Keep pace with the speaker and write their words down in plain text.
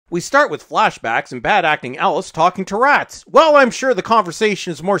We start with flashbacks and bad acting Alice talking to rats. Well, I'm sure the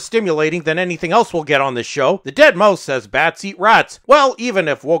conversation is more stimulating than anything else we'll get on this show. The dead mouse says bats eat rats. Well, even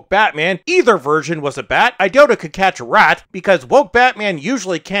if woke Batman, either version was a bat, I doubt it could catch a rat, because woke Batman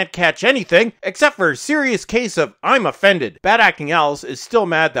usually can't catch anything, except for a serious case of I'm offended. Bad acting Alice is still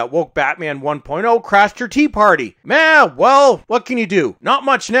mad that woke Batman 1.0 crashed her tea party. Well, what can you do? Not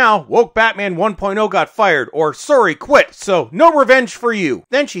much now. Woke Batman 1.0 got fired, or sorry, quit, so no revenge for you.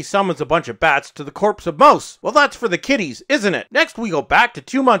 Then she summons a bunch of bats to the corpse of Mouse. Well, that's for the kiddies, isn't it? Next we go back to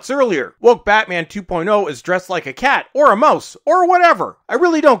 2 months earlier. Woke Batman 2.0 is dressed like a cat, or a mouse, or whatever. I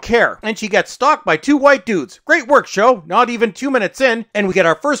really don't care. And she gets stalked by 2 white dudes. Great work, show. Not even 2 minutes in, and we get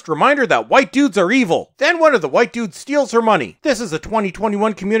our first reminder that white dudes are evil. Then one of the white dudes steals her money. This is a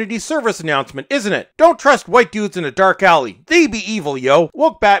 2021 community service announcement, isn't it? Don't trust white dudes in a dark alley. They be evil, yo.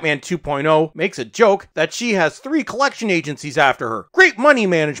 Woke Batman 2.0 makes a joke that she has 3 collection agencies after her. Great money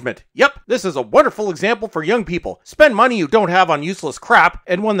management. Yep, this is a wonderful example for young people. Spend money you don't have on useless crap,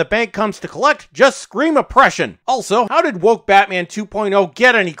 and when the bank comes to collect, just scream oppression. Also, how did Woke Batman 2.0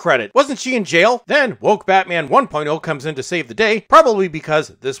 get any credit? Wasn't she in jail? Then Woke Batman 1.0 comes in to save the day, probably because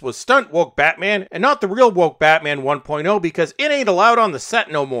this was stunt Woke Batman and not the real Woke Batman 1.0 because it ain't allowed on the set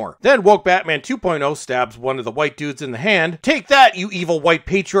no more. Then Woke Batman 2.0 stabs one of the white dudes in the hand. Take that, you evil white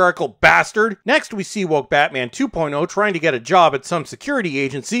patriarchal bastard! Next we see Woke Batman 2.0 trying to get a job at some security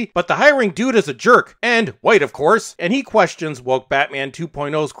agency, but the hiring dude is a jerk, and white of course, and he questions Woke Batman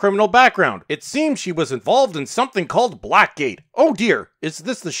 2.0's criminal background. It seems she was involved in something called Blackgate. Oh dear, is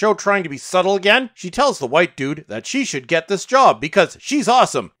this the show trying to be subtle again? She tells the white dude that she should get this job because she's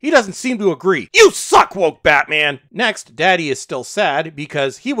awesome. He doesn't seem to agree. You suck, Woke Batman! Next, Daddy is still sad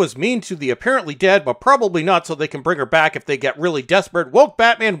because he was mean to the apparently dead, but probably not so they can bring her back if they get really desperate, Woke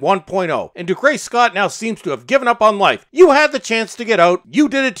Batman 1.0. And Ducray Scott now seems to have given up on life. You had the chance to get out. You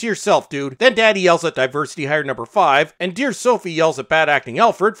did it to yourself, dude. Then Daddy yells at Diversity Hire number 5, and Dear Sophie yells at bad acting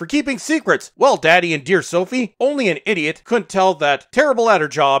Alfred for keeping secrets. Well, Daddy and Dear Sophie, only an idiot couldn't tell that terrible at her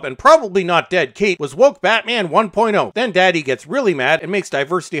job and probably not dead Kate was Woke Batman 1.0. Then Daddy gets really mad and makes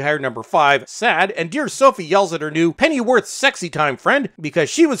Diversity Hire number 5 sad, and Dear Sophie yells at her new Pennyworth Sexy Time friend because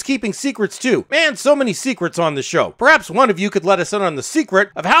she was keeping secrets too. Man, so many secrets on the show. Perhaps one of you could let us in on the secret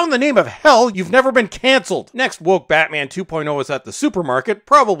of how in the name of hell you've never been cancelled. Next, Woke Batman 2.0 is at the supermarket,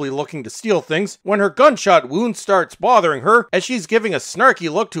 probably looking to steal things, when her gunshot wound starts bothering her as she's giving a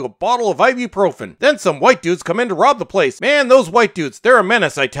snarky look to a bottle of ibuprofen. Then some white dudes come in to rob the place. Man, those white dudes, they're a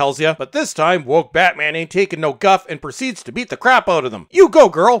menace, I tells ya. But this time, Woke Batman ain't taking no guff and proceeds to beat the crap out of them. You go,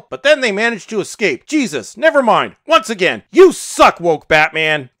 girl! But then they manage to escape. Jesus, never mind. Once again, you suck, Woke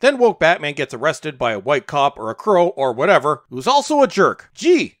Batman! Then Woke Batman gets arrested by a white cop or a crow or whatever, who's also a jerk.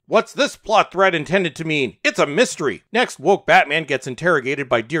 Gee, what's this plot thread intended to mean? It's a mystery. Next, Woke Batman gets interrogated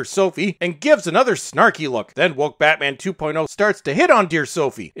by Dear Sophie and gives another snarky look. Then Woke Batman 2.0 starts to hit on Dear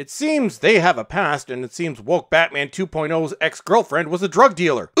Sophie. It seems they have a past, and it seems Woke Batman 2.0's ex-girlfriend was a drug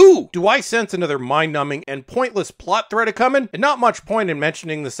dealer. Ooh, do I sense another mind-numbing and pointless plot thread a-coming? And not much point in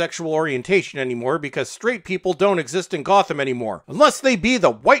mentioning the sexual orientation anymore because straight people don't exist in Gotham anymore. Unless they be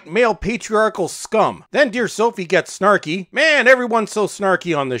the white male patriarchal scum. Then Dear Sophie gets snarky. Man, everyone's so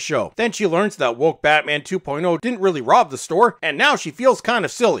snarky on this show. Then she learns that Woke Batman 2.0 didn't really rob the store, and now she feels kind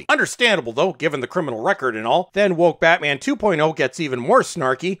of silly. Understandable though, given the criminal record and all. Then Woke Batman 2.0 gets even more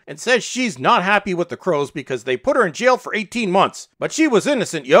snarky and says she's not happy with the Crows because they put her in jail for 18 months. But she was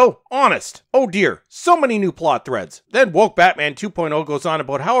innocent, yo. Honest. Oh dear, so many new plot threads. Then Woke Batman 2.0 goes on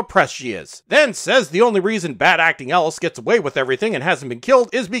about how oppressed she is. Then says the only reason bad acting Alice gets away with everything and hasn't been killed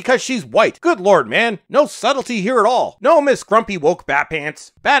is because she's white. Good lord, man. No subtlety here at all. No Miss Grumpy Woke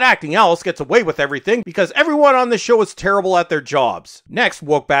Batpants. Bad acting Alice gets away with everything because everyone on this show is terrible at their jobs. Next,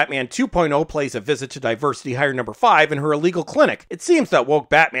 Woke Batman 2.0 plays a visit to Diversity Hire number 5 in her illegal clinic. It seems that Woke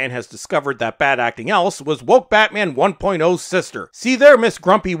Batman has discovered that bad acting Alice was Woke Batman 1.0's sister. See there, Miss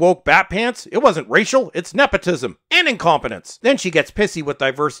Grumpy Woke Batpants? It wasn't racial, it's nepotism and incompetence. Then she gets pissy with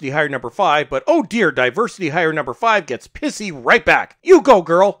Diversity Hire number 5, but oh dear, Diversity Hire number 5 gets pissy right back. You go,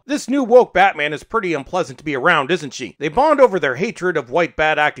 girl. This new Woke Batman is pretty unpleasant to be around, isn't she? They bond over their hatred of white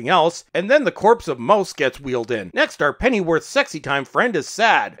bad acting Alice, and then the corpse of Mouse gets wheeled in. Next, our Pennyworth Sexy Time friend is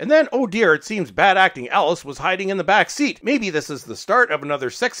sad. And then, oh dear, it seems bad acting Alice was hiding in the back seat. Maybe this is the start of another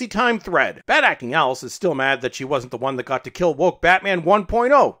Sexy Time thread. Bad acting Alice is still mad that she wasn't the one that got to kill Woke Batman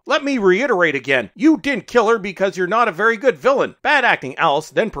 1.0. Let me reiterate again. You didn't kill her because you're not a very good villain. Bad acting Alice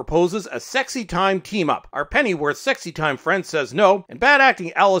then proposes a Sexy Time team-up. Our Pennyworth Sexy Time friend says no, and bad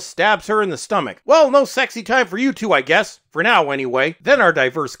acting Alice stabs her in the stomach. Well, no Sexy Time for you two, I guess. For now, anyway. Then our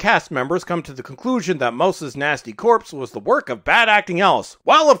diverse cast members come to the conclusion that Mouse's nasty corpse was the work of bad-acting Alice.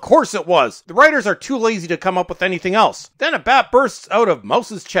 Well, of course it was. The writers are too lazy to come up with anything else. Then a bat bursts out of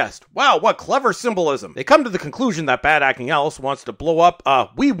Mouse's chest. Wow, what clever symbolism. They come to the conclusion that bad-acting Alice wants to blow up a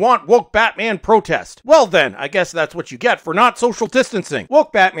 "We Want Woke Batman" protest. Well then, I guess that's what you get for not social distancing.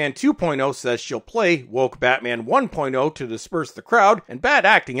 Woke Batman 2.0 says she'll play Woke Batman 1.0 to disperse the crowd, and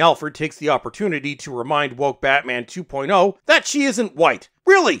bad-acting Alfred takes the opportunity to remind Woke Batman 2.0 that she isn't white.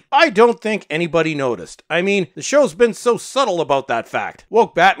 Really? I don't think anybody noticed. I mean, the show's been so subtle about that fact.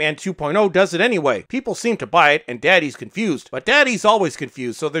 Woke Batman 2.0 does it anyway. People seem to buy it, and Daddy's confused. But Daddy's always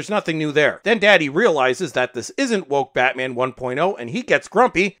confused, so there's nothing new there. Then Daddy realizes that this isn't Woke Batman 1.0, and he gets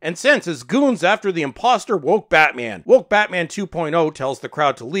grumpy and sends his goons after the imposter Woke Batman. Woke Batman 2.0 tells the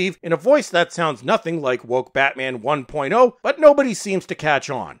crowd to leave in a voice that sounds nothing like Woke Batman 1.0, but nobody seems to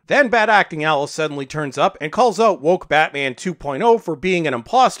catch on. Then bad-acting Alice suddenly turns up and calls out Woke Batman 2.0 for being an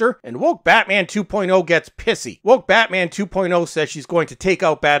imposter, and Woke Batman 2.0 gets pissy. Woke Batman 2.0 says she's going to take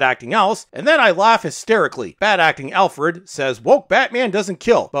out bad-acting Alice, and then I laugh hysterically. Bad-acting Alfred says Woke Batman doesn't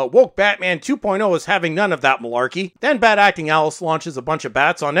kill, but Woke Batman 2.0 is having none of that malarkey. Then bad-acting Alice launches a bunch of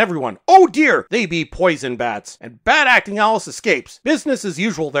bats on everyone. Oh dear, they be poison bats. And bad-acting Alice escapes. Business as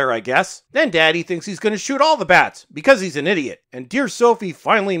usual there, I guess. Then Daddy thinks he's going to shoot all the bats, because he's an idiot. And dear Sophie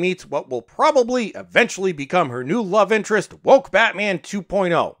finally meets what will probably eventually become her new love interest, Woke Batman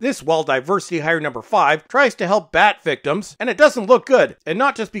 2.0. This diversity hire number 5 tries to help bat victims, and it doesn't look good. And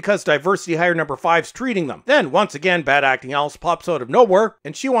not just because diversity hire number 5's treating them. Then once again, bad-acting Alice pops out of nowhere,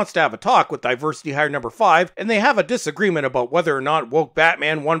 and she wants to have a talk with diversity hire number 5, and they have a disagreement about whether or not Woke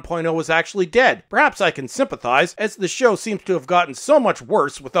Batman 1.0 is actually dead. Perhaps I can sympathize, as the show seems to have gotten so much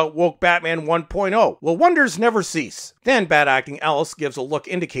worse without Woke Batman 1.0. Will wonders never cease? Then bad-acting Alice gives a look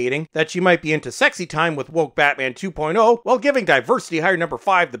indicating that she might be into sexy time with Woke Batman 2.0 while giving diversity hire number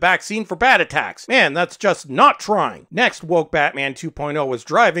 5 the vaccine for bat attacks. Man, that's just not trying. Next, Woke Batman 2.0 is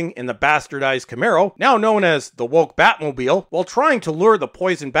driving in the bastardized Camaro, now known as the Woke Batmobile, while trying to lure the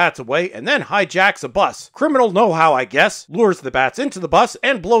poison bats away and then hijacks a bus. Criminal know-how, I guess. Lures the bats into the bus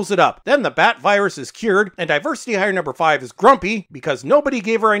and blows it up. Then the bat virus is cured, and diversity hire number 5 is grumpy because nobody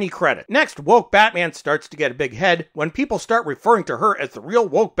gave her any credit. Next, Woke Batman starts to get a big head when people start referring to her as the real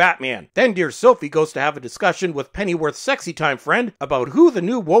Woke Batman. Then dear Sophie goes to have a discussion with Pennyworth's sexy time friend about who the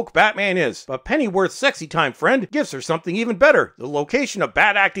new Woke Batman is. But Pennyworth's sexy time friend gives her something even better, the location of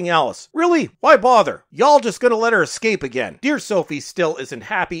bad-acting Alice. Really? Why bother? Y'all just gonna let her escape again. Dear Sophie still isn't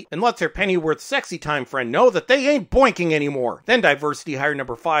happy and lets her Pennyworth's sexy time friend know that they ain't boinking anymore. Then diversity hire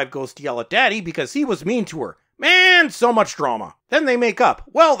number 5 goes to yell at Daddy because he was mean to her. Man, so much drama. Then they make up.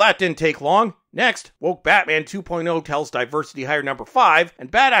 Well, that didn't take long. Next, Woke Batman 2.0 tells diversity hire number 5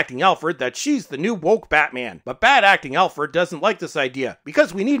 and bad-acting Alfred that she's the new Woke Batman. But bad-acting Alfred doesn't like this idea,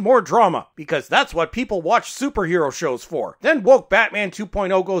 because we need more drama, because that's what people watch superhero shows for. Then Woke Batman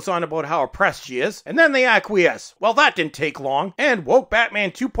 2.0 goes on about how oppressed she is, and then they acquiesce. Well, that didn't take long, and Woke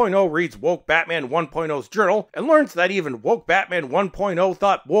Batman 2.0 reads Woke Batman 1.0's journal and learns that even Woke Batman 1.0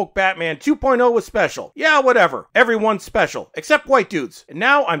 thought Woke Batman 2.0 was special. Yeah, whatever. Everyone's special, except white dudes. And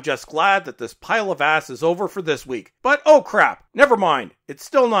now I'm just glad that this pile of ass is over for this week. But oh crap, never mind. It's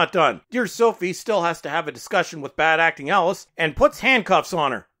still not done. Dear Sophie still has to have a discussion with bad-acting Alice and puts handcuffs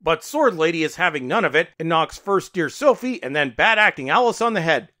on her. But Sword Lady is having none of it and knocks first Dear Sophie and then bad-acting Alice on the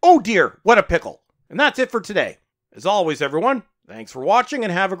head. Oh dear, what a pickle. And that's it for today. As always, everyone, thanks for watching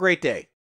and have a great day.